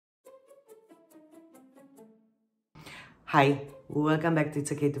Hi, welcome back to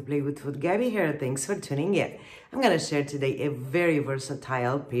It's Okay to Play with Food. Gabby here, thanks for tuning in. I'm gonna share today a very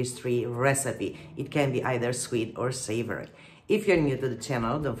versatile pastry recipe. It can be either sweet or savory. If you're new to the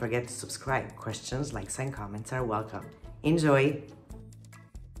channel, don't forget to subscribe. Questions, likes, and comments are welcome. Enjoy!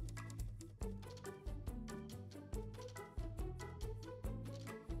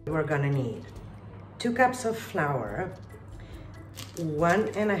 We're gonna need 2 cups of flour,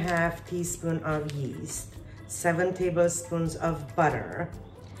 1.5 teaspoons of yeast, 7 tablespoons of butter,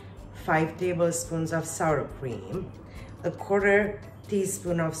 5 tablespoons of sour cream, 1/4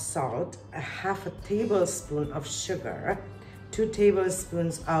 teaspoon of salt, 1/2 tablespoon of sugar, 2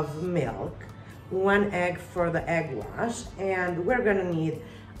 tablespoons of milk, 1 egg for the egg wash, and we're gonna need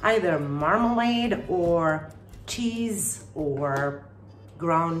either marmalade or cheese or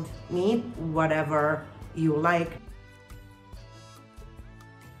ground meat, whatever you like.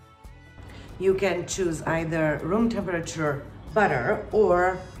 You can choose either room temperature butter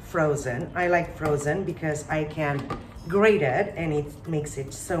or frozen. I like frozen because I can grate it and it makes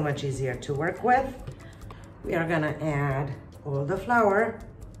it so much easier to work with. We are gonna add all the flour,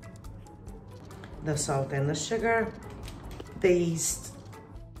 the salt and the sugar, the yeast,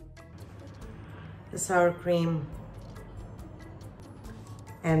 the sour cream,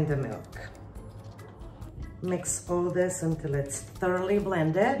 and the milk. Mix all this until it's thoroughly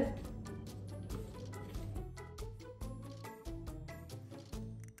blended.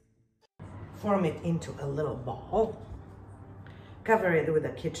 Form it into a little ball. Cover it with a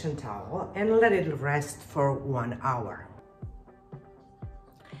kitchen towel and let it rest for 1 hour.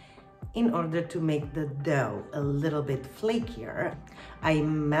 In order to make the dough a little bit flakier, I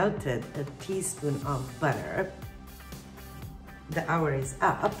melted a teaspoon of butter. The hour is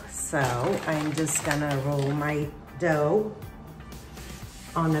up, so I'm just gonna roll my dough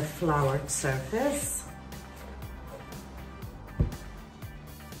on a floured surface.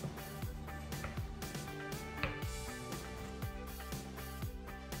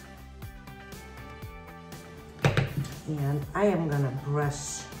 And I am gonna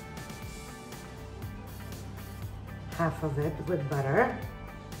brush half of it with butter.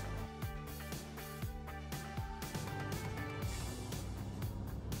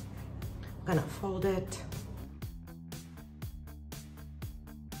 I'm gonna fold it.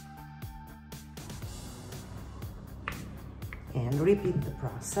 And repeat the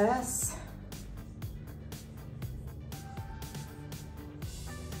process.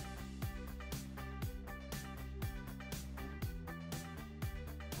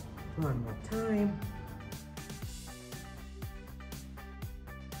 One more time.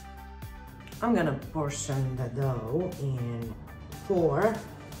 I'm gonna portion the dough in 4.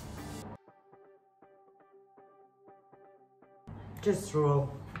 Just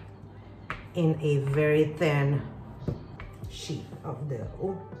roll in a very thin sheet of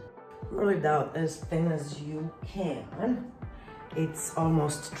dough. Roll it out as thin as you can. It's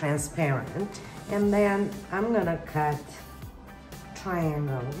almost transparent. And then I'm gonna cut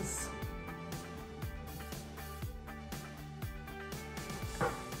triangles.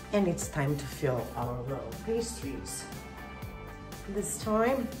 And it's time to fill our roll pastries. This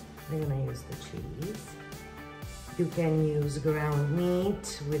time, we're gonna use the cheese. You can use ground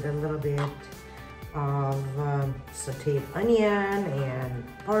meat with a little bit of sauteed onion and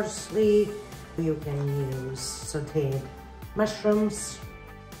parsley. You can use sauteed mushrooms.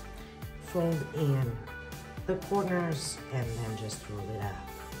 Fold in the corners and then just roll it up.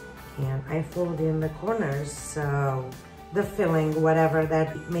 And I fold in the corners so the filling, whatever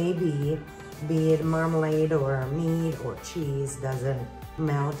that may be it marmalade or meat or cheese, doesn't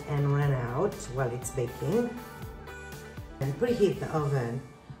melt and run out while it's baking. And preheat the oven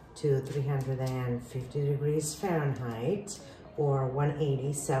to 350 degrees Fahrenheit or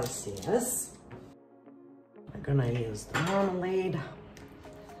 180 Celsius. I'm gonna use the marmalade.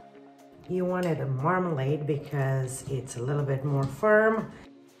 You wanted a marmalade because it's a little bit more firm.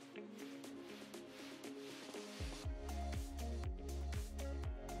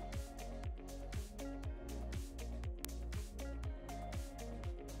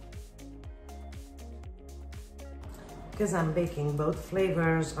 Because I'm baking both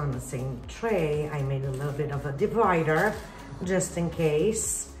flavors on the same tray, I made a little bit of a divider just in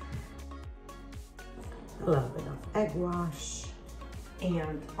case. A little bit of egg wash.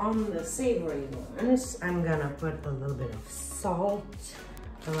 And on the savory ones, I'm gonna put a little bit of salt,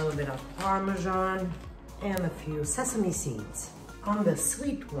 a little bit of Parmesan, and a few sesame seeds. On the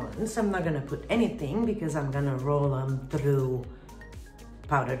sweet ones, I'm not gonna put anything because I'm gonna roll them through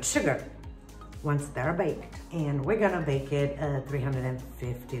powdered sugar. once they're baked. And we're gonna bake it at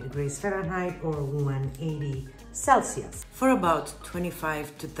 350 degrees Fahrenheit or 180 Celsius for about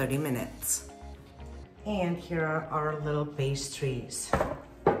 25 to 30 minutes. And here are our little pastries.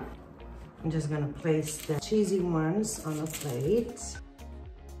 I'm just gonna place the cheesy ones on a plate.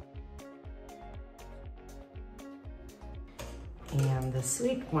 And the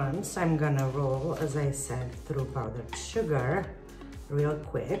sweet ones, I'm gonna roll, as I said, through powdered sugar real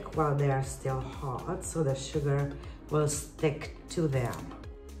quick while they are still hot, so the sugar will stick to them.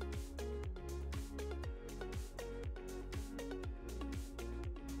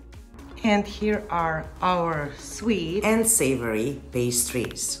 And here are our sweet and savory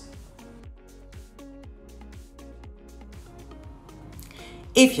pastries.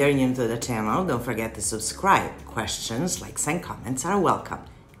 If you're new to the channel, don't forget to subscribe. Questions, likes, and comments are welcome.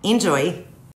 Enjoy!